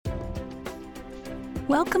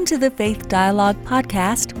Welcome to the Faith Dialogue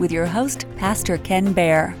podcast with your host, Pastor Ken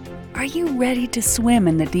Baer. Are you ready to swim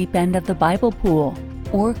in the deep end of the Bible pool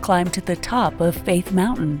or climb to the top of Faith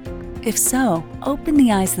Mountain? If so, open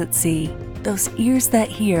the eyes that see, those ears that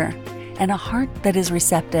hear, and a heart that is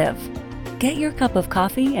receptive. Get your cup of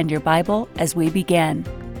coffee and your Bible as we begin.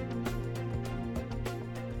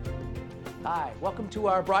 Hi, welcome to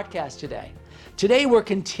our broadcast today. Today we're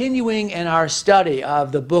continuing in our study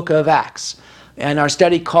of the book of Acts, and our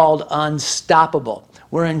study called Unstoppable.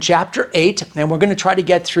 We're in chapter 8, and we're going to try to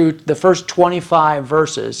get through the first 25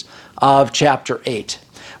 verses of chapter 8.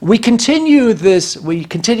 We continue this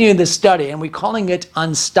study, and we're calling it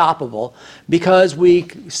Unstoppable because we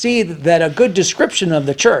see that a good description of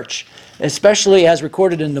the church, especially as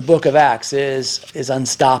recorded in the book of Acts, is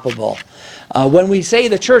unstoppable. When we say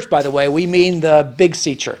the church, by the way, we mean the Big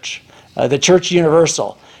C church, the church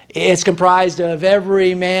universal. It's comprised of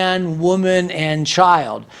every man, woman, and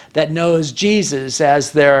child that knows Jesus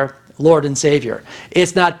as their Lord and Savior.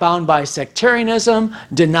 It's not bound by sectarianism,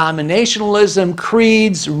 denominationalism,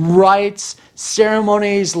 creeds, rites,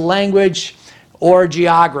 ceremonies, language, or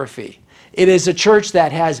geography. It is a church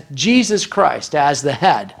that has Jesus Christ as the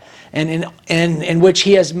head, and in which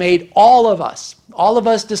He has made all of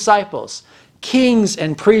us disciples, kings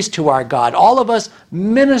and priests to our God, all of us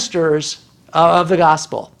ministers of the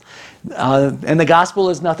gospel. And the gospel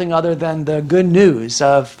is nothing other than the good news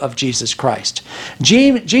of Jesus Christ.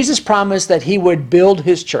 Jesus promised that He would build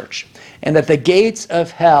His church and that the gates of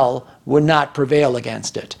hell would not prevail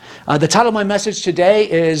against it. The title of my message today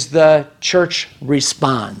is The Church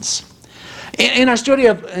Responds. In our study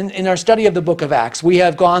of the book of Acts, we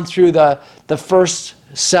have gone through the first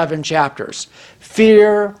 7 chapters.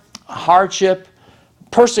 Fear, hardship,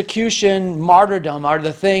 persecution, martyrdom are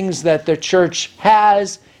the things that the church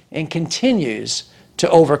has and continues to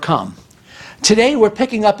overcome. Today we're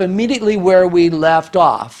picking up immediately where we left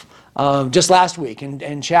off just last week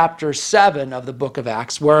in chapter 7 of the book of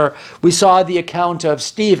Acts, where we saw the account of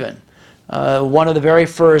Stephen, one of the very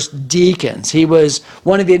first deacons. He was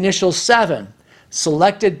one of the initial 7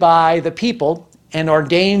 selected by the people and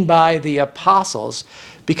ordained by the apostles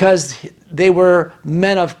because they were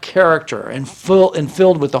men of character and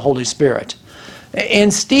filled with the Holy Spirit.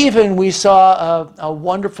 In Stephen, we saw a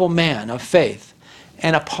wonderful man of faith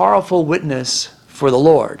and a powerful witness for the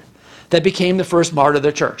Lord that became the first martyr of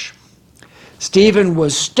the church. Stephen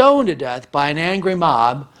was stoned to death by an angry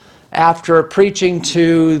mob after preaching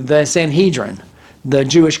to the Sanhedrin, the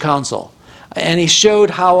Jewish council. And he showed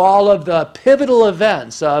how all of the pivotal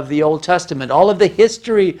events of the Old Testament, all of the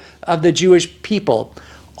history of the Jewish people,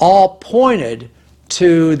 all pointed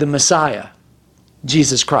to the Messiah,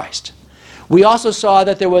 Jesus Christ. We also saw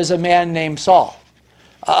that there was a man named Saul,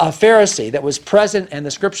 a Pharisee that was present, and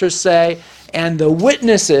the scriptures say, and the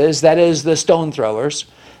witnesses, that is the stone throwers,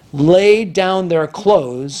 laid down their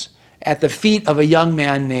clothes at the feet of a young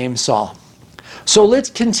man named Saul. So let's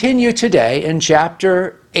continue today in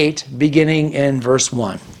chapter 8, beginning in verse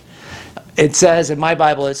 1. It says, in my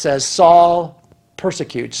Bible, it says, Saul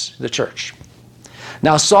persecutes the church.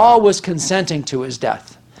 Now Saul was consenting to his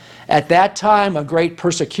death. At that time, a great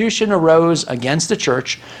persecution arose against the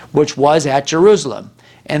church, which was at Jerusalem,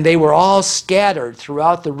 and they were all scattered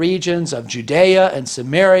throughout the regions of Judea and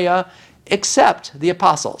Samaria, except the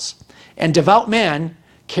apostles. And devout men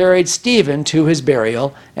carried Stephen to his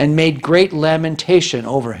burial and made great lamentation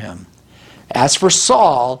over him. As for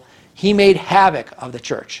Saul, he made havoc of the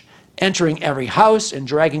church, entering every house and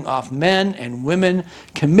dragging off men and women,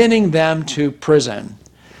 committing them to prison.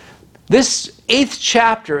 This 8th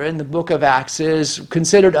chapter in the book of Acts is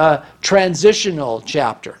considered a transitional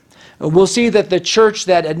chapter. We'll see that the church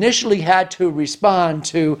that initially had to respond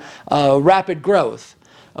to rapid growth,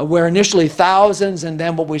 where initially thousands and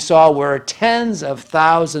then what we saw were tens of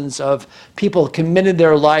thousands of people committed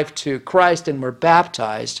their life to Christ and were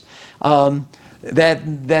baptized, that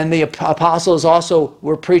then the apostles also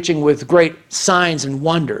were preaching with great signs and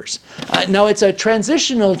wonders. Now it's a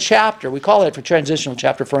transitional chapter. We call it a transitional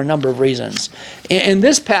chapter for a number of reasons. In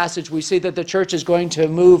this passage, we see that the church is going to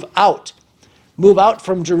move out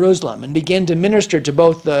from Jerusalem and begin to minister to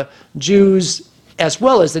both the Jews as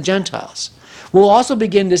well as the Gentiles. We'll also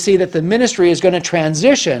begin to see that the ministry is going to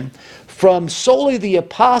transition from solely the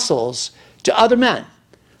apostles to other men.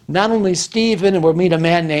 Not only Stephen, and we'll meet a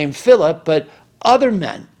man named Philip, but other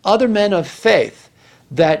men of faith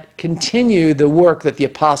that continue the work that the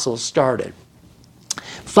apostles started.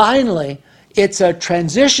 Finally, it's a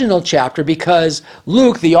transitional chapter because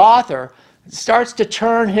Luke, the author, starts to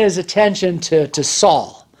turn his attention to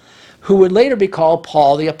Saul, who would later be called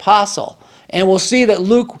Paul the Apostle. And we'll see that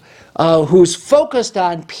Luke who's focused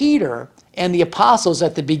on Peter and the apostles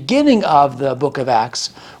at the beginning of the book of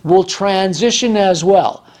Acts, will transition as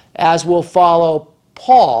well, as will follow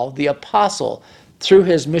Paul, the apostle, through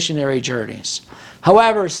his missionary journeys.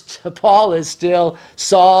 However, Paul is still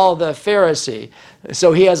Saul the Pharisee,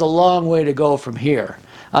 so he has a long way to go from here.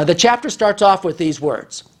 The chapter starts off with these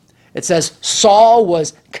words. It says, Saul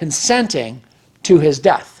was consenting to his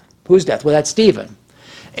death. Whose death? Well, that's Stephen.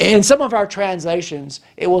 In some of our translations,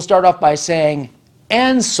 it will start off by saying,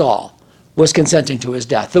 and Saul was consenting to his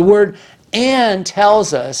death. The word and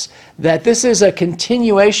tells us that this is a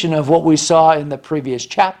continuation of what we saw in the previous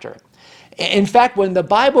chapter. In fact, when the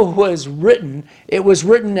Bible was written, it was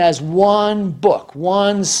written as one book,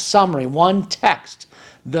 one summary, one text.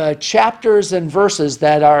 The chapters and verses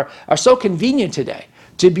that are so convenient today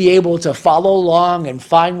to be able to follow along and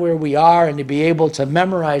find where we are and to be able to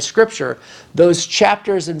memorize Scripture, those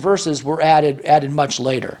chapters and verses were added much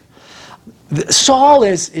later. Saul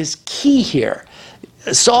is key here.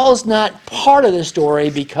 Saul's not part of the story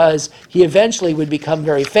because he eventually would become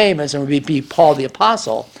very famous and would be Paul the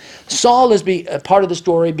Apostle. Saul is a part of the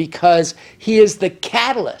story because he is the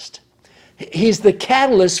catalyst. He's the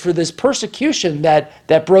catalyst for this persecution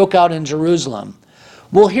that broke out in Jerusalem.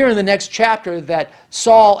 We'll hear in the next chapter that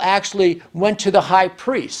Saul actually went to the high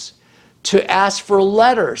priest to ask for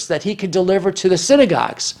letters that he could deliver to the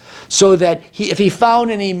synagogues so that if he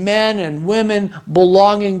found any men and women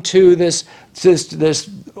belonging to this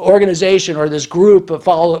organization or this group of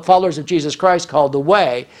followers of Jesus Christ called the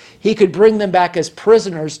Way, he could bring them back as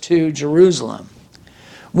prisoners to Jerusalem.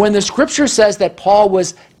 When the scripture says that Paul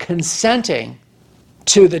was consenting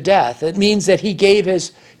to the death, it means that he gave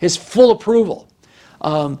his full approval.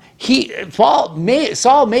 Saul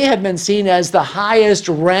may have been seen as the highest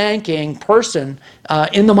ranking person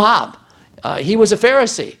in the mob. He was a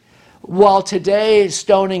Pharisee. While today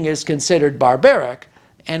stoning is considered barbaric,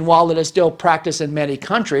 and while it is still practiced in many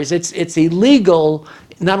countries, it's illegal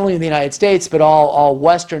not only in the United States but all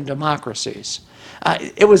Western democracies.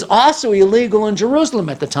 It was also illegal in Jerusalem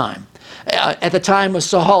at the time of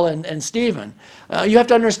Saul and Stephen. You have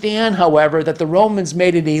to understand, however, that the Romans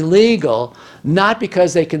made it illegal not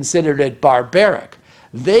because they considered it barbaric.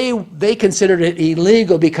 They considered it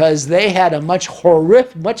illegal because they had a much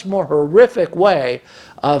more horrific way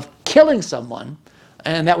of killing someone,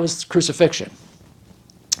 and that was crucifixion.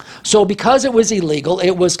 So because it was illegal,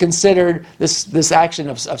 it was considered, this action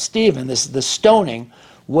of Stephen, the stoning,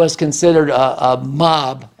 was considered a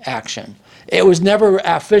mob action. It was never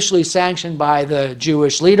officially sanctioned by the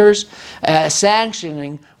Jewish leaders.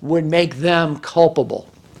 Sanctioning would make them culpable.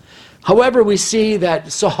 However, we see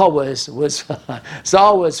that Saul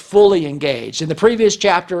was fully engaged. In the previous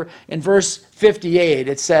chapter, in verse 58,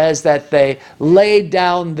 it says that they laid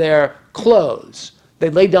down their clothes. They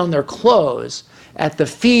laid down their clothes at the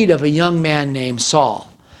feet of a young man named Saul.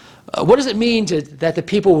 What does it mean that the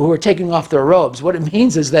people who were taking off their robes? What it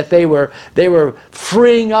means is that they were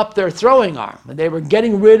freeing up their throwing arm. They were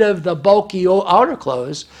getting rid of the bulky outer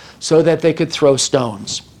clothes so that they could throw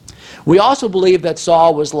stones. We also believe that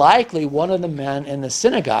Saul was likely one of the men in the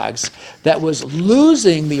synagogues that was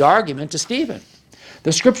losing the argument to Stephen.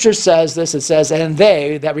 The scripture says this, it says, and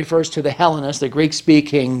they, that refers to the Hellenists, the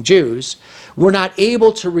Greek-speaking Jews, were not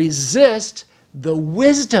able to resist the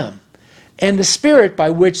wisdom and the spirit by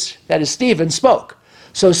which, that is, Stephen spoke.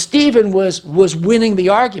 So Stephen was winning the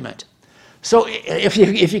argument. So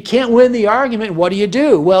if you can't win the argument, what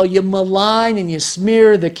do? Well, you malign and you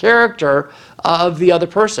smear the character of the other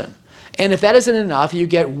person. And if that isn't enough, you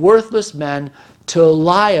get worthless men to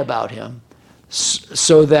lie about him,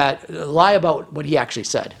 lie about what he actually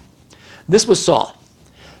said. This was Saul.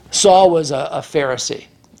 Saul was a Pharisee.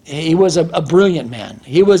 He was a brilliant man.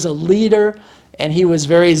 He was a leader, and he was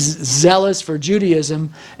very zealous for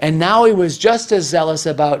Judaism, and now he was just as zealous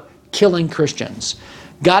about killing Christians.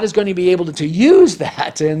 God is going to be able to use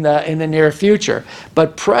that in the near future.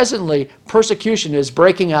 But presently, persecution is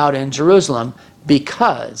breaking out in Jerusalem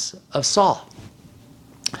because of Saul.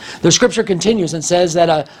 The scripture continues and says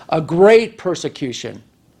that a great persecution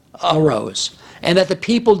arose, and that the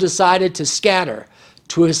people decided to scatter,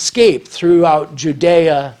 to escape throughout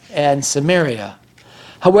Judea and Samaria.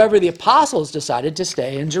 However, the apostles decided to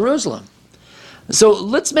stay in Jerusalem. So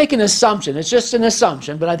let's make an assumption. It's just an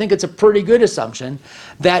assumption, but I think it's a pretty good assumption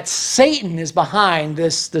that Satan is behind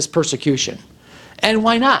this persecution. And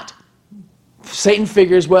why not? Satan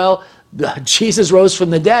figures, well, Jesus rose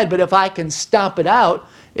from the dead, but if I can stomp it out,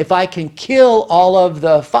 if I can kill all of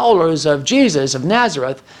the followers of Jesus of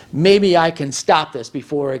Nazareth, maybe I can stop this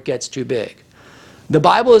before it gets too big. The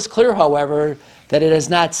Bible is clear, however, that it is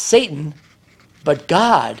not Satan but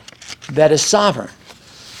God that is sovereign.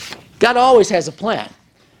 God always has a plan.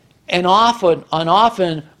 And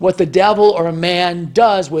often what the devil or a man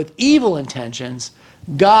does with evil intentions,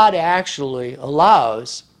 God actually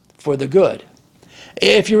allows for the good.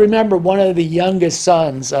 If you remember, one of the youngest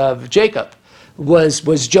sons of Jacob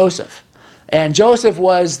was Joseph. And Joseph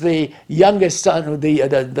was the youngest son,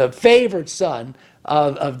 the favored son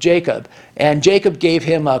of Jacob. And Jacob gave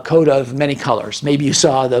him a coat of many colors. Maybe you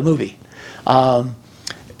saw the movie.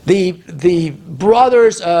 The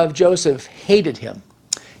brothers of Joseph hated him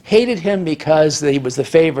because he was the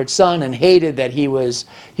favored son, and hated that he was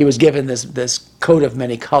given this coat of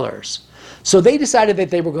many colors. So they decided that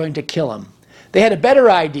they were going to kill him. They had a better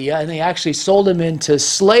idea, and they actually sold him into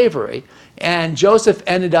slavery, and Joseph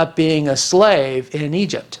ended up being a slave in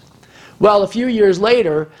Egypt. Well, a few years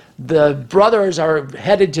later, the brothers are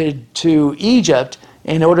headed to Egypt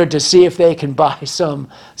in order to see if they can buy some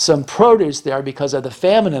produce there because of the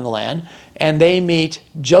famine in the land. And they meet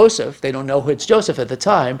Joseph. They don't know who it's Joseph at the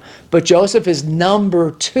time, but Joseph is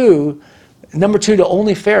number two to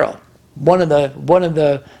only Pharaoh, one of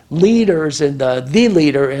the leaders and the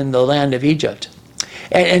leader in the land of Egypt.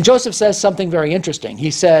 And Joseph says something very interesting.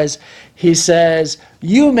 He says,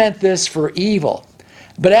 "You meant this for evil,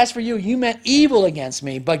 but as for you, you meant evil against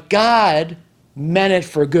me, but God meant it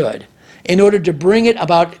for good, in order to bring it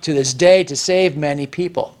about to this day to save many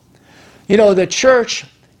people." You know, the church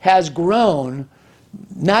has grown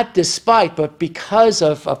not despite, but because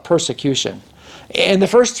of persecution. In the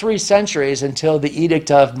first 3 centuries, until the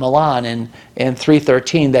Edict of Milan in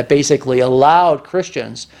 313, that basically allowed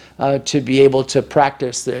Christians to be able to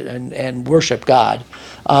practice and worship God,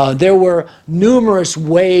 there were numerous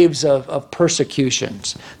waves of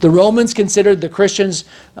persecutions. The Romans considered the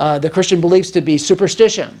Christian beliefs to be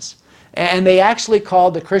superstitions, and they actually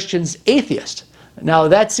called the Christians atheists. Now,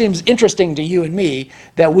 that seems interesting to you and me,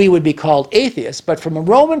 that we would be called atheists, but from a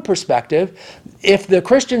Roman perspective, if the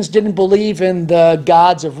Christians didn't believe in the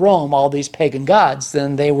gods of Rome, all these pagan gods,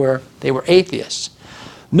 then they were atheists.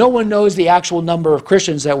 No one knows the actual number of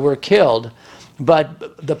Christians that were killed,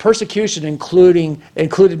 but the persecution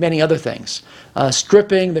included many other things.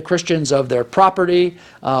 Stripping the Christians of their property.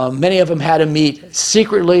 Many of them had to meet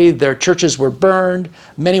secretly. Their churches were burned.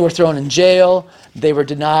 Many were thrown in jail. They were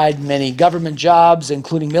denied many government jobs,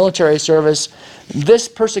 including military service. This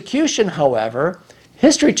persecution, however,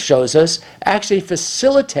 history shows us, actually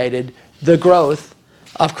facilitated the growth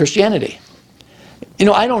of Christianity. You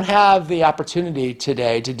know, I don't have the opportunity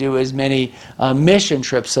today to do as many mission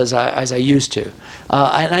trips as I used to.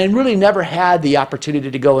 And I really never had the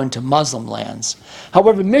opportunity to go into Muslim lands.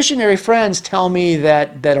 However, missionary friends tell me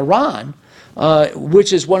that Iran,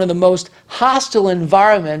 which is one of the most hostile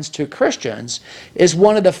environments to Christians, is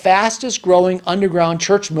one of the fastest growing underground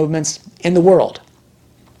church movements in the world.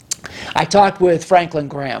 I talked with Franklin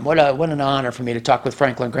Graham. What an honor for me to talk with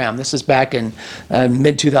Franklin Graham. This is back in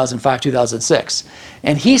mid-2005, 2006.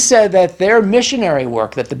 And he said that their missionary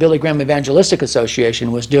work that the Billy Graham Evangelistic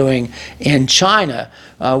Association was doing in China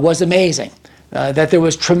was amazing. That there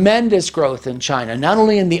was tremendous growth in China, not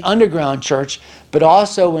only in the underground church, but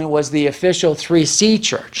also when it was the official 3C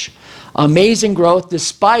church. Amazing growth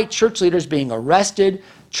despite church leaders being arrested,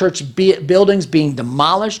 church buildings being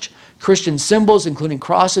demolished, Christian symbols, including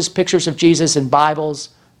crosses, pictures of Jesus, and Bibles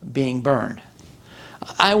being burned.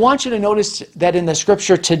 I want you to notice that in the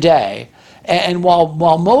scripture today, and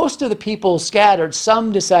while most of the people scattered,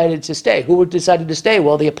 some decided to stay. Who decided to stay?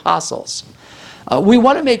 Well, the apostles. I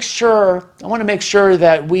want to make sure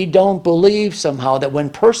that we don't believe somehow that when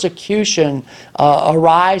persecution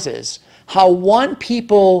arises, how one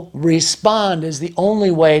people respond is the only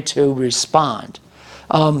way to respond.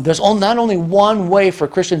 There's not only one way for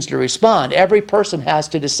Christians to respond. Every person has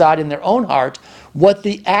to decide in their own heart what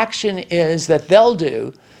the action is that they'll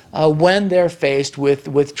do when they're faced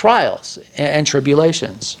with trials and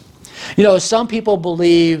tribulations. You know, some people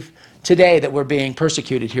believe today that we're being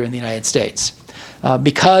persecuted here in the United States.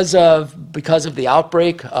 Because of the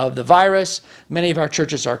outbreak of the virus, many of our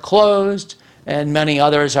churches are closed, and many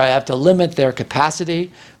others have to limit their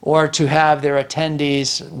capacity or to have their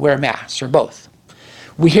attendees wear masks, or both.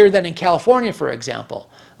 We hear that in California, for example,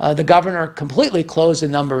 the governor completely closed a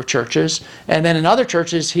number of churches, and then in other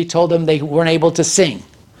churches he told them they weren't able to sing.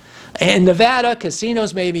 In Nevada,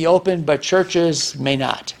 casinos may be open, but churches may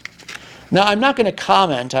not. Now, I'm not going to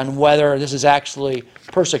comment on whether this is actually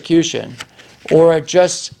persecution or it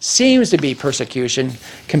just seems to be persecution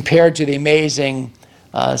compared to the amazing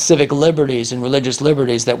civic liberties and religious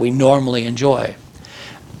liberties that we normally enjoy.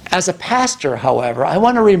 As a pastor, however, I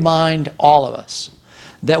want to remind all of us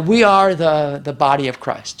that we are the body of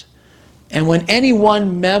Christ. And when any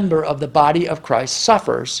one member of the body of Christ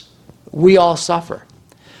suffers, we all suffer.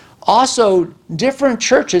 Also, different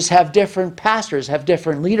churches have different pastors, have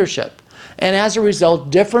different leadership. And as a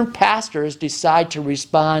result, different pastors decide to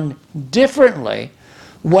respond differently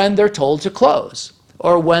when they're told to close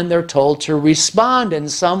or when they're told to respond in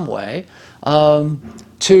some way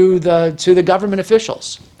to the government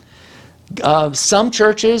officials. Some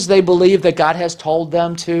churches, they believe that God has told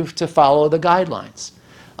them to follow the guidelines.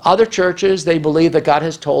 Other churches, they believe that God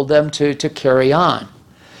has told them to carry on.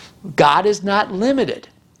 God is not limited.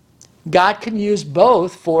 God can use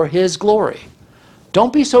both for His glory.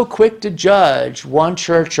 Don't be so quick to judge one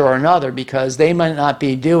church or another because they might not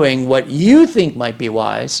be doing what you think might be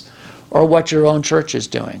wise or what your own church is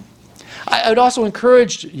doing. I would also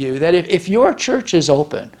encourage you that if your church is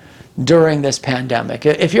open during this pandemic,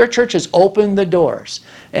 if your church has opened the doors,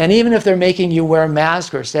 and even if they're making you wear a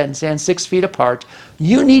mask or stand 6 feet apart,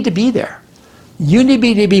 you need to be there. You need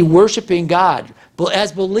to be worshiping God.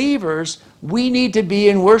 As believers, we need to be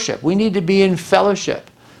in worship. We need to be in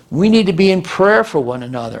fellowship. We need to be in prayer for one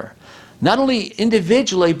another, not only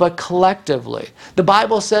individually, but collectively. The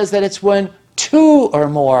Bible says that it's when 2 or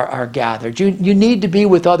more are gathered. You need to be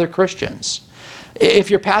with other Christians.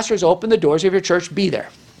 If your pastors open the doors of your church, be there,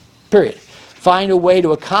 period. Find a way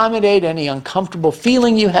to accommodate any uncomfortable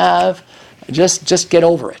feeling you have. Just get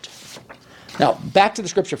over it. Now, back to the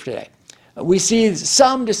scripture for today. We see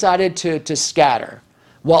some decided to scatter,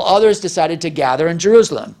 while others decided to gather in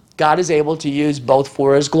Jerusalem. God is able to use both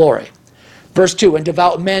for His glory. Verse 2, and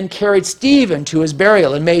devout men carried Stephen to his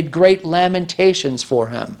burial and made great lamentations for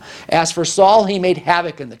him. As for Saul, he made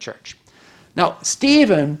havoc in the church. Now,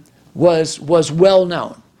 Stephen was well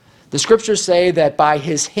known. The scriptures say that by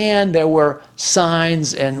his hand there were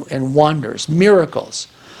signs and wonders, miracles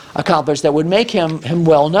accomplished that would make him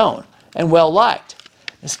well known and well liked.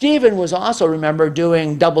 Stephen was also, remember,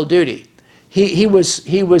 doing double duty. He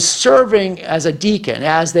was serving as a deacon,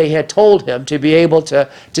 as they had told him, to be able to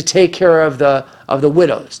take care of the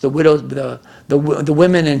widows, the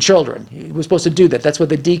women and children. He was supposed to do that. That's what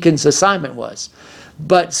the deacon's assignment was.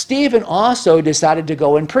 But Stephen also decided to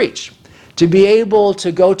go and preach, to be able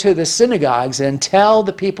to go to the synagogues and tell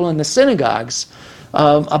the people in the synagogues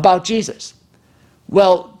about Jesus.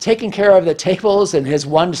 Well, taking care of the tables and his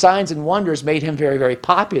signs and wonders made him very, very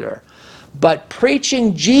popular. But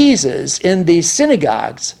preaching Jesus in these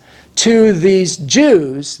synagogues to these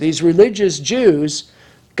Jews, these religious Jews,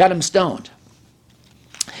 got him stoned.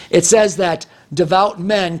 It says that devout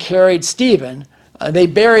men carried Stephen, they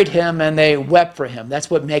buried him and they wept for him. That's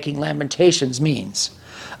what making lamentations means.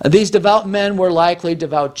 These devout men were likely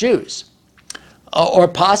devout Jews, or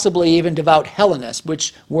possibly even devout Hellenists,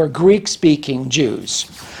 which were Greek-speaking Jews.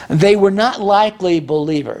 They were not likely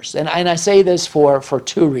believers, and I say this for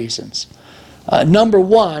 2 reasons. Number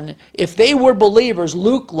one, if they were believers,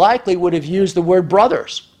 Luke likely would have used the word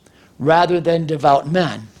brothers rather than devout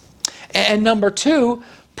men. And number 2,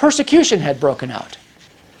 persecution had broken out.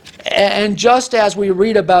 And just as we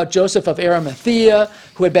read about Joseph of Arimathea,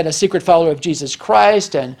 who had been a secret follower of Jesus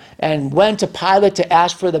Christ and went to Pilate to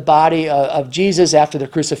ask for the body of Jesus after the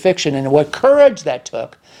crucifixion, and what courage that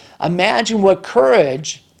took, imagine what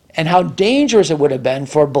courage and how dangerous it would have been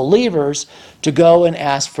for believers to go and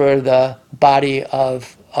ask for the body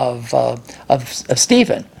of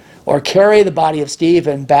Stephen, or carry the body of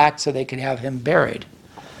Stephen back so they could have him buried.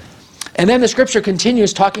 And then the scripture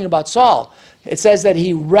continues talking about Saul. It says that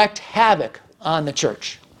he wreaked havoc on the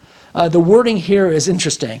church. The wording here is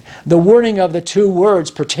interesting. The wording of the 2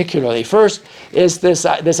 words particularly. First is this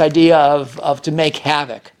idea of to make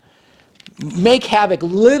havoc. Make havoc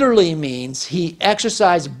literally means he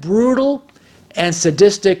exercised brutal and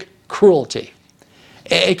sadistic cruelty.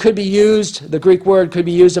 It could be used, the Greek word could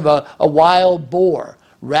be used of a wild boar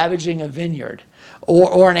ravaging a vineyard,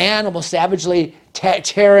 or an animal savagely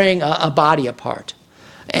tearing a body apart.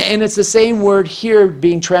 And it's the same word here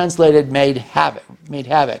being translated made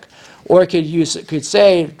havoc. Or it could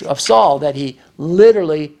say of Saul that he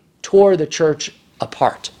literally tore the church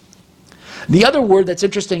apart. The other word that's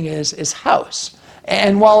interesting is house.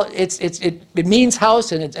 And while it means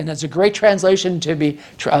house, and it's a great translation to be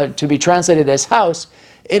translated as house,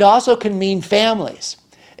 it also can mean families.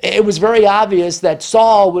 It was very obvious that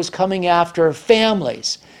Saul was coming after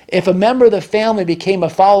families. If a member of the family became a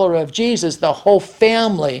follower of Jesus, the whole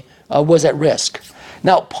family was at risk.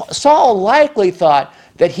 Now, Saul likely thought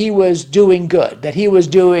that he was doing good, that he was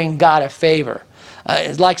doing God a favor.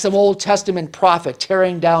 Like some Old Testament prophet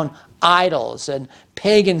tearing down idols and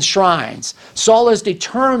pagan shrines. Saul is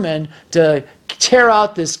determined to tear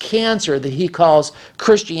out this cancer that he calls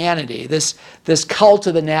Christianity, this cult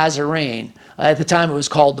of the Nazarene. At the time it was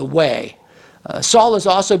called the Way. Saul is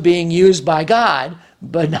also being used by God,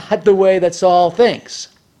 but not the way that Saul thinks.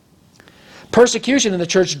 Persecution in the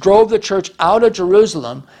church drove the church out of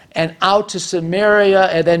Jerusalem and out to Samaria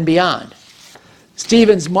and then beyond.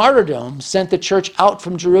 Stephen's martyrdom sent the church out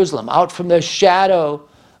from Jerusalem, out from the shadow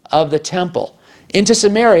of the temple, into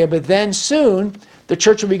Samaria, but then soon the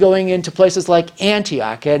church will be going into places like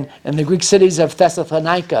Antioch and the Greek cities of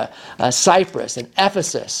Thessalonica, Cyprus, and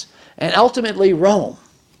Ephesus, and ultimately Rome.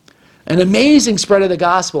 An amazing spread of the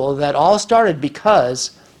gospel that all started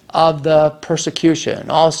because of the persecution,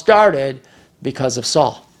 all started because of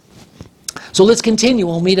Saul. So let's continue.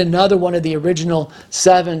 We'll meet another one of the original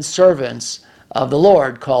 7 servants of the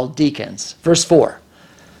Lord called deacons. Verse 4.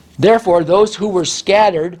 Therefore, those who were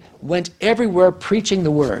scattered went everywhere preaching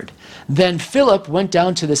the word. Then Philip went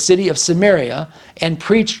down to the city of Samaria and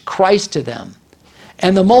preached Christ to them.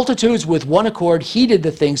 And the multitudes with one accord heeded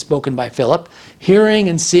the things spoken by Philip, hearing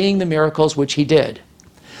and seeing the miracles which he did.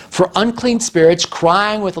 For unclean spirits,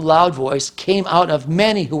 crying with a loud voice, came out of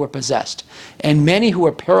many who were possessed, and many who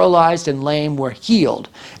were paralyzed and lame were healed,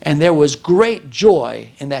 and there was great joy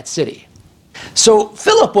in that city. So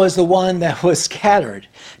Philip was the one that was scattered.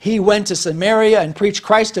 He went to Samaria and preached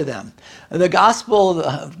Christ to them. The gospel,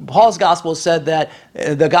 Paul's gospel said that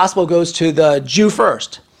the gospel goes to the Jew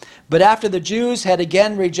first. But after the Jews had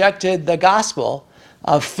again rejected the gospel,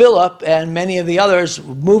 Philip and many of the others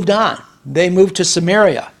moved on. They moved to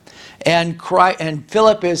Samaria. And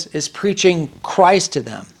Philip is preaching Christ to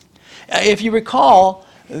them. If you recall,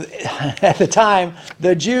 at the time,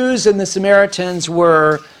 the Jews and the Samaritans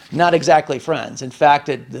were not exactly friends. In fact,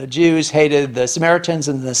 the Jews hated the Samaritans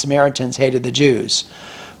and the Samaritans hated the Jews.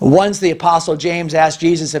 Once the Apostle James asked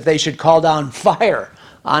Jesus if they should call down fire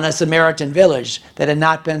on a Samaritan village that had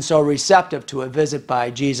not been so receptive to a visit by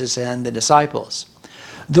Jesus and the disciples.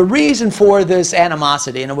 The reason for this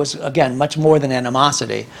animosity, and it was, again, much more than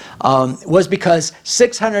animosity, was because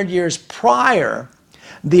 600 years prior,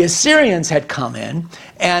 the Assyrians had come in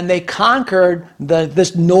and they conquered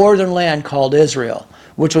this northern land called Israel,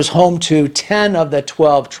 which was home to 10 of the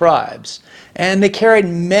 12 tribes. And they carried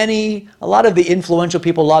a lot of the influential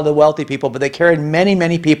people, a lot of the wealthy people, but they carried many,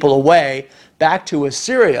 many people away back to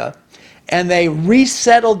Assyria, and they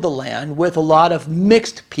resettled the land with a lot of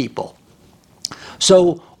mixed people.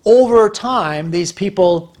 So over time, these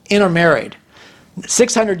people intermarried.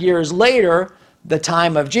 600 years later, the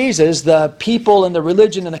time of Jesus, the people and the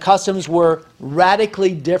religion and the customs were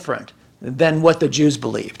radically different than what the Jews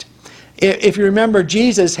believed. If you remember,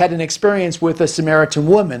 Jesus had an experience with a Samaritan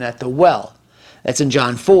woman at the well. That's in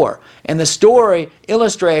John 4. And the story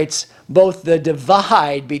illustrates both the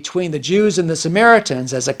divide between the Jews and the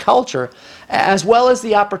Samaritans as a culture, as well as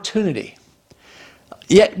the opportunity.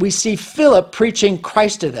 Yet we see Philip preaching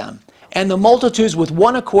Christ to them, and the multitudes with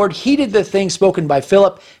one accord heeded the things spoken by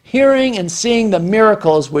Philip, hearing and seeing the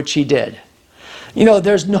miracles which he did. You know,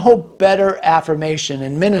 there's no better affirmation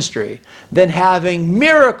in ministry than having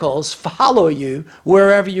miracles follow you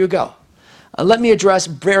wherever you go. Let me address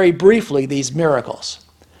very briefly these miracles.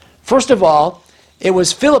 First of all, it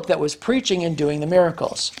was Philip that was preaching and doing the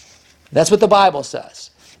miracles. That's what the Bible says.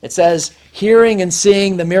 It says, hearing and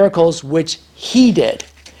seeing the miracles which he did.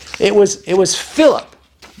 It was Philip,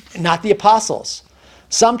 not the apostles.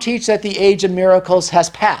 Some teach that the age of miracles has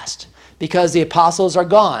passed because the apostles are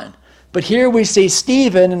gone. But here we see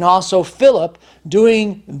Stephen and also Philip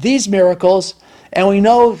doing these miracles, and we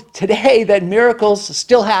know today that miracles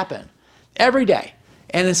still happen every day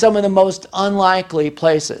and in some of the most unlikely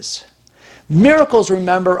places. Miracles,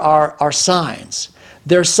 remember, are signs.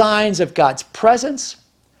 They're signs of God's presence,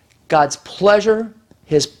 God's pleasure,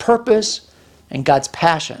 His purpose, and God's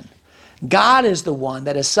passion. God is the one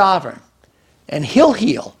that is sovereign, and He'll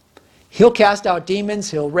heal. He'll cast out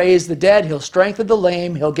demons, He'll raise the dead, He'll strengthen the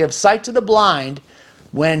lame, He'll give sight to the blind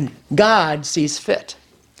when God sees fit.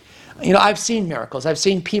 You know, I've seen miracles. I've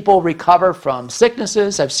seen people recover from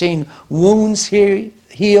sicknesses. I've seen wounds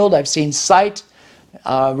healed. I've seen sight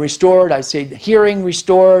restored. I've seen hearing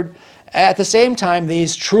restored. At the same time,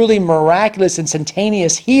 these truly miraculous,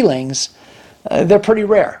 instantaneous healings, they're pretty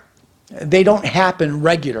rare. They don't happen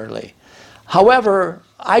regularly. However,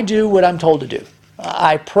 I do what I'm told to do.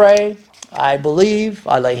 I pray, I believe,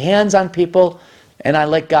 I lay hands on people, and I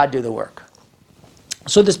let God do the work.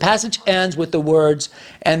 So this passage ends with the words,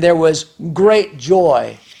 and there was great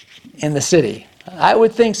joy in the city. I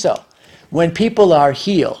would think so. When people are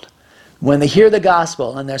healed, when they hear the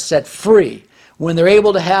gospel and they're set free, when they're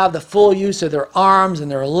able to have the full use of their arms and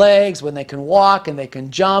their legs, when they can walk and they can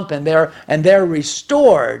jump and they're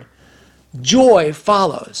restored, joy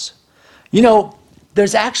follows. You know,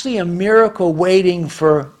 there's actually a miracle waiting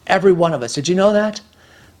for every one of us. Did you know that?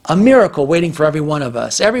 A miracle waiting for every one of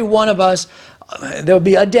us. Every one of us, there'll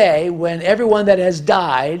be a day when everyone that has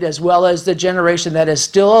died, as well as the generation that is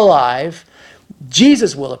still alive,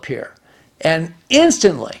 Jesus will appear. And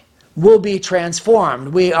instantly, we'll be transformed.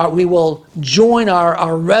 We will join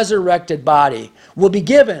our resurrected body. We'll be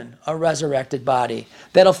given a resurrected body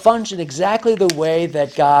that'll function exactly the way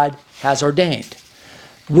that God has ordained.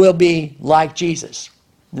 We'll be like Jesus,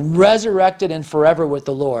 resurrected and forever with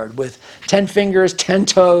the Lord, with 10 fingers, 10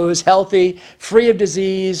 toes, healthy, free of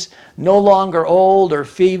disease, no longer old or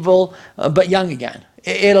feeble, but young again.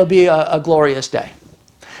 It'll be a glorious day.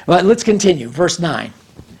 But let's continue. Verse 9.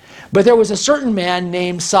 But there was a certain man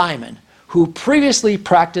named Simon, who previously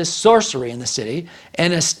practiced sorcery in the city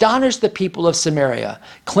and astonished the people of Samaria,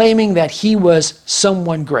 claiming that he was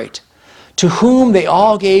someone great, to whom they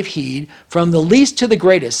all gave heed, from the least to the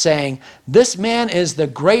greatest, saying, "This man is the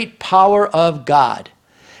great power of God."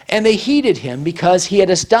 And they heeded him because he had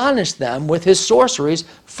astonished them with his sorceries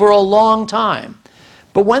for a long time.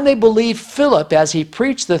 But when they believed Philip as he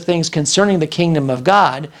preached the things concerning the kingdom of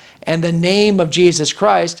God and the name of Jesus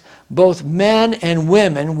Christ, both men and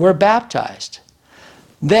women were baptized.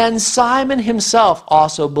 Then Simon himself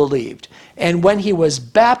also believed, and when he was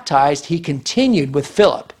baptized, he continued with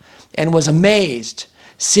Philip and was amazed,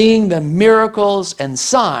 seeing the miracles and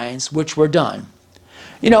signs which were done.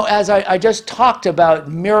 You know, as I just talked about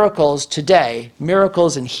miracles today,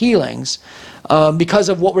 miracles and healings, because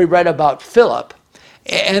of what we read about Philip,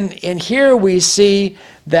 and here we see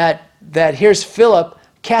that here's Philip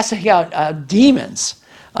casting out demons.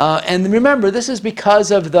 And remember, this is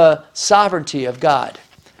because of the sovereignty of God.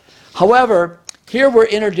 However, here we're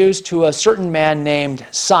introduced to a certain man named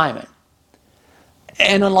Simon.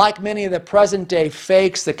 And unlike many of the present-day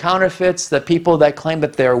fakes, the counterfeits, the people that claim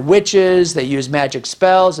that they're witches, they use magic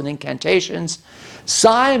spells and incantations,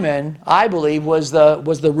 Simon, I believe, was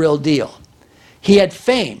the real deal. He had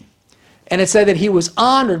fame. And it said that he was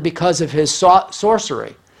honored because of his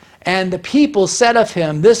sorcery. And the people said of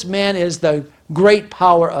him, "This man is the great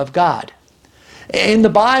power of God." In the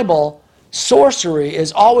Bible, sorcery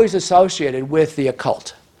is always associated with the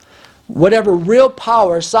occult. Whatever real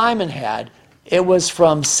power Simon had, it was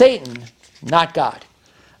from Satan, not God.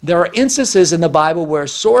 There are instances in the Bible where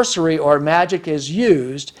sorcery or magic is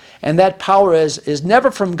used, and that power is never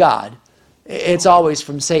from God. It's always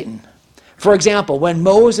from Satan. For example, when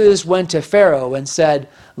Moses went to Pharaoh and said,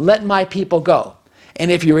 "Let my people go, and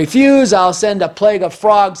if you refuse, I'll send a plague of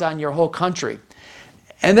frogs on your whole country."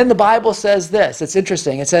 And then the Bible says this. It's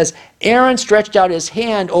interesting. It says, Aaron stretched out his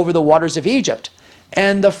hand over the waters of Egypt,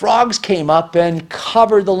 and the frogs came up and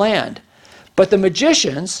covered the land. But the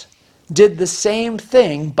magicians did the same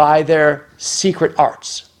thing by their secret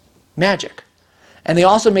arts, magic. And they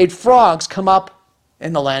also made frogs come up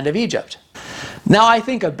in the land of Egypt. Now I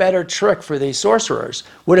think a better trick for these sorcerers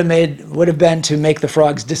would have been to make the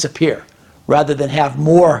frogs disappear rather than have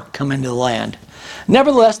more come into the land.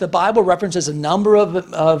 Nevertheless, the Bible references a number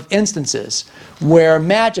of instances where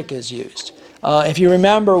magic is used. If you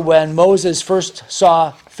remember when Moses first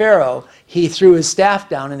saw Pharaoh, he threw his staff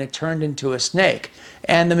down and it turned into a snake.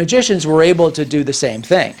 And the magicians were able to do the same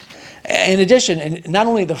thing. In addition, not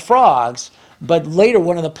only the frogs, but later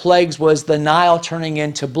one of the plagues was the Nile turning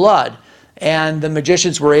into blood. And the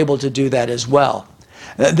magicians were able to do that as well.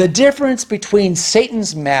 The difference between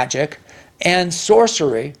Satan's magic and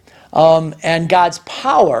sorcery and God's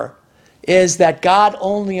power is that God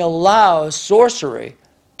only allows sorcery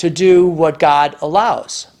to do what God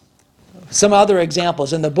allows. Some other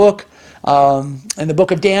examples in the book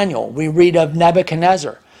of Daniel, we read of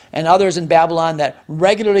Nebuchadnezzar and others in Babylon that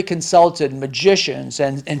regularly consulted magicians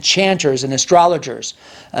and enchanters and astrologers.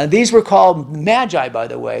 These were called magi, by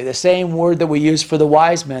the way, the same word that we use for the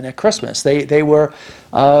wise men at Christmas. They were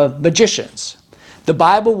magicians. The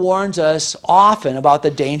Bible warns us often about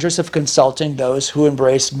the dangers of consulting those who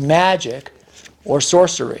embrace magic or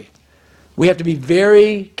sorcery. We have to be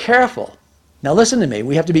very careful. Now listen to me.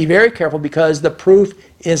 We have to be very careful because the proof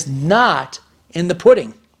is not in the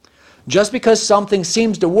pudding. Just because something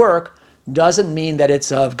seems to work doesn't mean that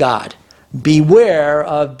it's of God. Beware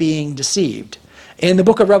of being deceived. In the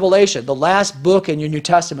book of Revelation, the last book in your New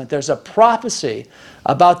Testament, there's a prophecy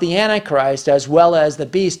about the Antichrist as well as the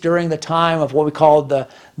beast during the time of what we call the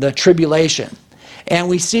tribulation. And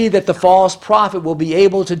we see that the false prophet will be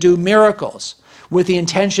able to do miracles with the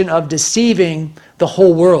intention of deceiving the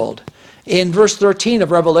whole world. In verse 13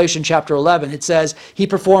 of Revelation chapter 11, it says, he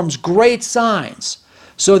performs great signs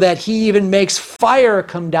so that he even makes fire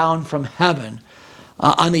come down from heaven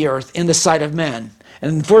on the earth in the sight of men.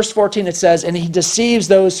 And in verse 14 it says, and he deceives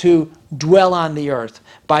those who dwell on the earth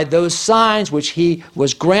by those signs which he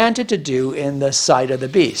was granted to do in the sight of the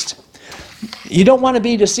beast. You don't want to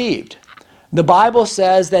be deceived. The Bible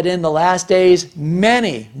says that in the last days,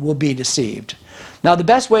 many will be deceived. Now, the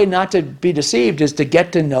best way not to be deceived is to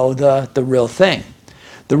get to know the real thing,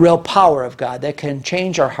 the real power of God that can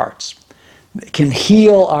change our hearts, can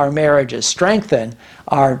heal our marriages, strengthen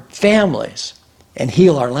our families, and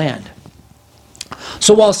heal our land.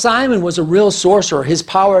 So while Simon was a real sorcerer, his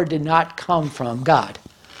power did not come from God.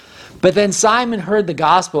 But then Simon heard the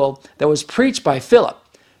gospel that was preached by Philip.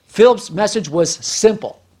 Philip's message was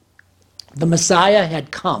simple. The Messiah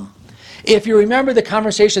had come. If you remember the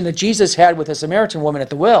conversation that Jesus had with a Samaritan woman at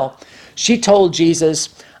the well, she told Jesus,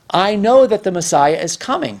 I know that the Messiah is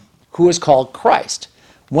coming, who is called Christ.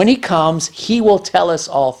 When he comes, he will tell us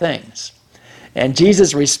all things. And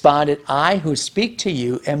Jesus responded, I who speak to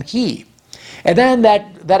you am he. And then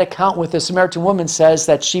that account with the Samaritan woman says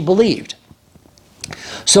that she believed.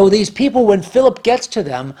 So these people, when Philip gets to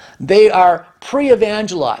them, they are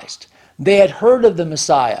pre-evangelized. They had heard of the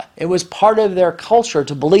Messiah. It was part of their culture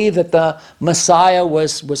to believe that the Messiah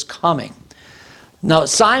was coming. Now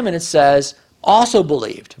Simon, it says, also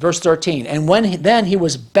believed, verse 13, and then he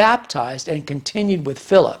was baptized and continued with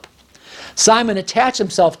Philip. Simon attached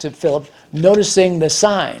himself to Philip, noticing the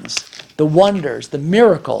signs, the wonders, the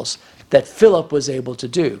miracles that Philip was able to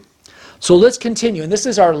do. So let's continue, and this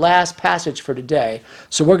is our last passage for today,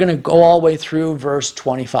 so we're going to go all the way through verse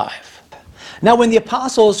 25. Now when the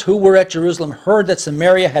apostles who were at Jerusalem heard that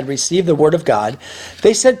Samaria had received the word of God,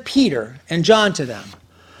 they sent Peter and John to them,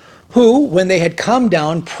 who, when they had come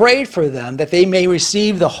down, prayed for them that they may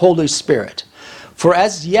receive the Holy Spirit. For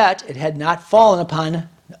as yet it had not fallen upon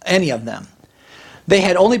any of them. They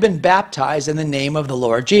had only been baptized in the name of the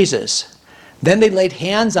Lord Jesus. Then they laid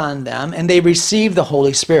hands on them, and they received the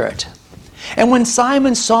Holy Spirit. And when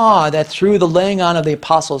Simon saw that through the laying on of the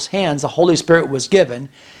apostles' hands the Holy Spirit was given,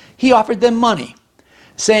 he offered them money,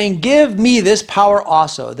 saying, give me this power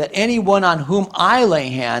also, that anyone on whom I lay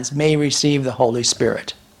hands may receive the Holy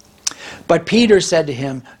Spirit. But Peter said to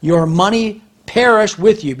him, your money perish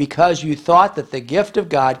with you, because you thought that the gift of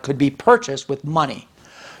God could be purchased with money.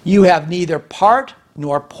 You have neither part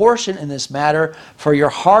nor portion in this matter, for your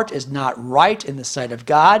heart is not right in the sight of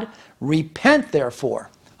God. Repent, therefore,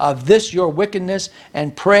 of this your wickedness,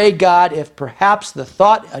 and pray God if perhaps the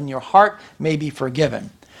thought in your heart may be forgiven.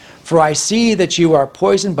 For I see that you are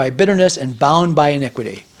poisoned by bitterness and bound by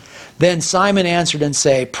iniquity. Then Simon answered and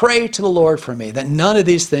said, pray to the Lord for me, that none of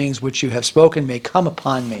these things which you have spoken may come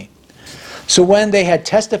upon me. So when they had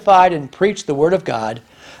testified and preached the word of God,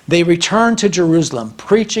 they returned to Jerusalem,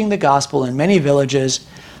 preaching the gospel in many villages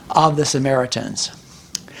of the Samaritans.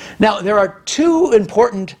 Now, there are two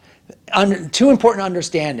important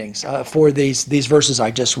understandings for these verses I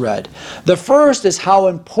just read. The first is how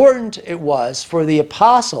important it was for the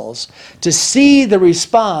apostles to see the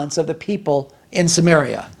response of the people in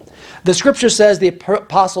Samaria. The scripture says the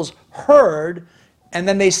apostles heard, and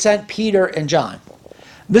then they sent Peter and John.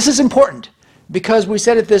 This is important because we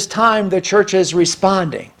said at this time the church is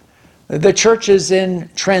responding. The church is in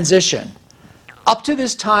transition. Up to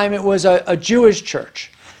this time it was a Jewish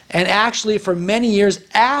church. And actually for many years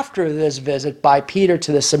after this visit by Peter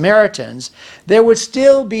to the Samaritans, there would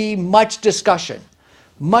still be much discussion,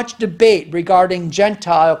 much debate regarding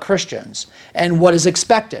Gentile Christians and what is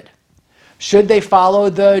expected. Should they follow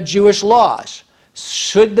the Jewish laws?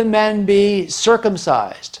 Should the men be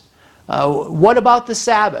circumcised? What about the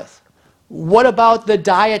Sabbath? What about the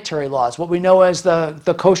dietary laws, what we know as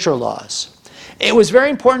the kosher laws? It was very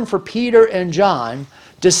important for Peter and John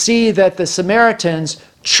to see that the Samaritans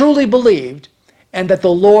truly believed and that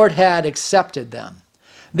the Lord had accepted them.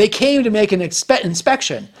 They came to make an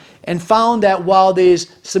inspection and found that while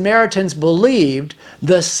these Samaritans believed,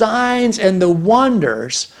 the signs and the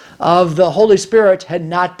wonders of the Holy Spirit had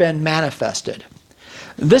not been manifested.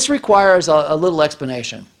 This requires a little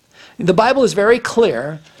explanation. The Bible is very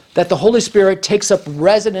clear that the Holy Spirit takes up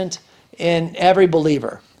residence in every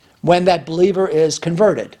believer when that believer is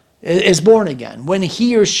converted, is born again, when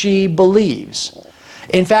he or she believes.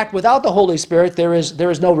 In fact, without the Holy Spirit, there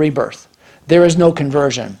is no rebirth. There is no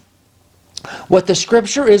conversion. What the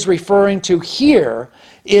scripture is referring to here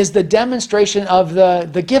is the demonstration of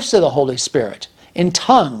the gifts of the Holy Spirit in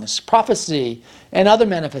tongues, prophecy, and other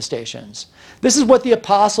manifestations. This is what the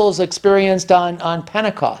apostles experienced on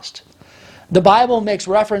Pentecost. The Bible makes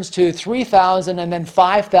reference to 3,000 and then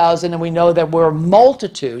 5,000, and we know that were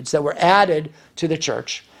multitudes that were added to the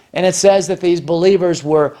church. And it says that these believers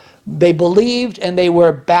they believed and they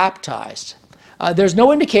were baptized. There's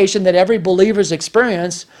no indication that every believer's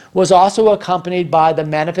experience was also accompanied by the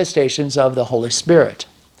manifestations of the Holy Spirit.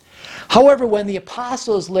 However, when the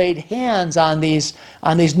apostles laid hands on these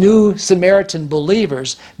new Samaritan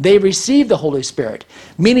believers, they received the Holy Spirit,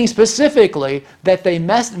 meaning specifically that they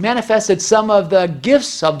manifested some of the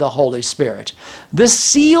gifts of the Holy Spirit. This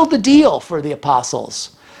sealed the deal for the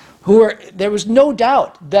apostles. There was no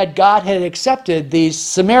doubt that God had accepted these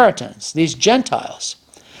Samaritans, these Gentiles.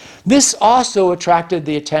 This also attracted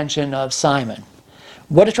the attention of Simon.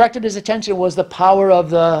 What attracted his attention was the power of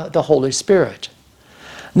the Holy Spirit.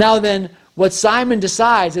 Now then, what Simon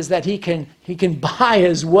decides is that he can buy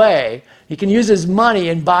his way. He can use his money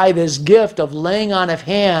and buy this gift of laying on of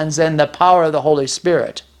hands and the power of the Holy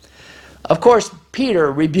Spirit. Of course,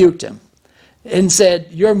 Peter rebuked him and said,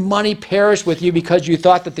 "Your money perished with you because you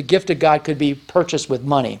thought that the gift of God could be purchased with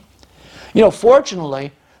money."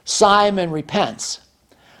 Fortunately, Simon repents.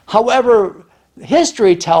 However,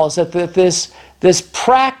 history tells us that this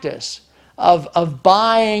practice of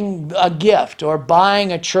buying a gift or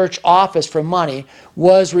buying a church office for money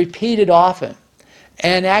was repeated often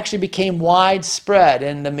and actually became widespread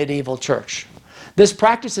in the medieval church. This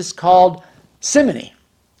practice is called simony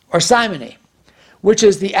or simony, which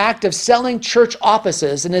is the act of selling church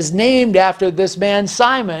offices and is named after this man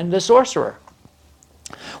Simon the sorcerer.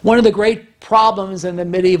 One of the great problems in the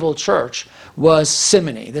medieval church was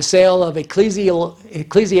simony, the sale of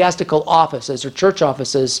ecclesiastical offices or church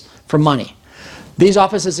offices for money. These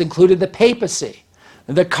offices included the papacy,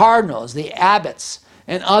 the cardinals, the abbots,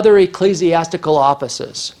 and other ecclesiastical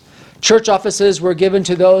offices. Church offices were given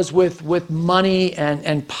to those with money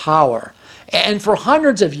and power. And for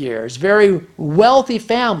hundreds of years, very wealthy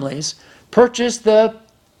families purchased the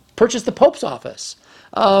Pope's office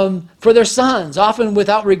for their sons, often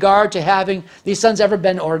without regard to having these sons ever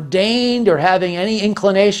been ordained or having any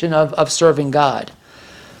inclination of serving God.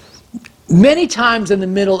 Many times in the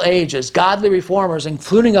Middle Ages, godly reformers,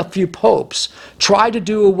 including a few popes, tried to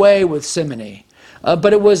do away with simony,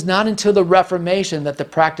 but it was not until the Reformation that the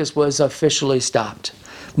practice was officially stopped.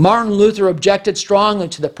 Martin Luther objected strongly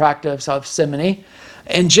to the practice of simony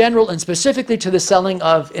in general and specifically to the selling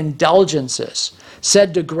of indulgences,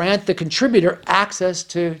 said to grant the contributor access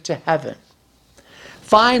to heaven.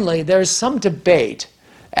 Finally, there's some debate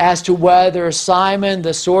as to whether Simon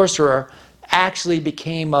the sorcerer actually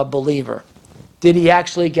became a believer. Did he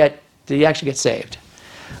actually get saved?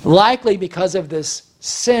 Likely because of this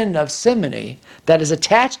sin of simony that is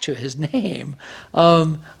attached to his name.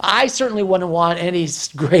 I certainly wouldn't want any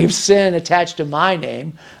grave sin attached to my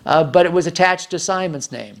name, but it was attached to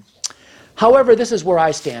Simon's name. However, this is where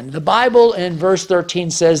I stand. The Bible in verse 13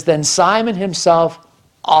 says, "Then Simon himself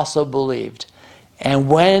also believed, and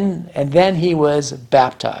then he was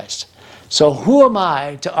baptized." So who am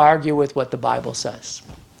I to argue with what the Bible says?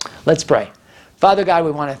 Let's pray. Father God,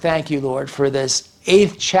 we want to thank you, Lord, for this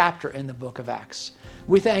 8th chapter in the book of Acts.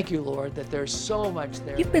 We thank you, Lord, that there's so much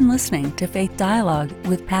there. You've been listening to Faith Dialogue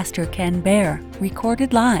with Pastor Ken Baer,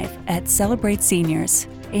 recorded live at Celebrate Seniors,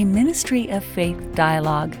 a ministry of Faith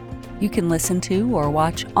Dialogue. You can listen to or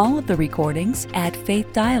watch all of the recordings at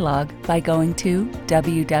Faith Dialogue by going to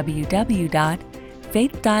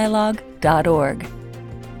www.faithdialogue.org.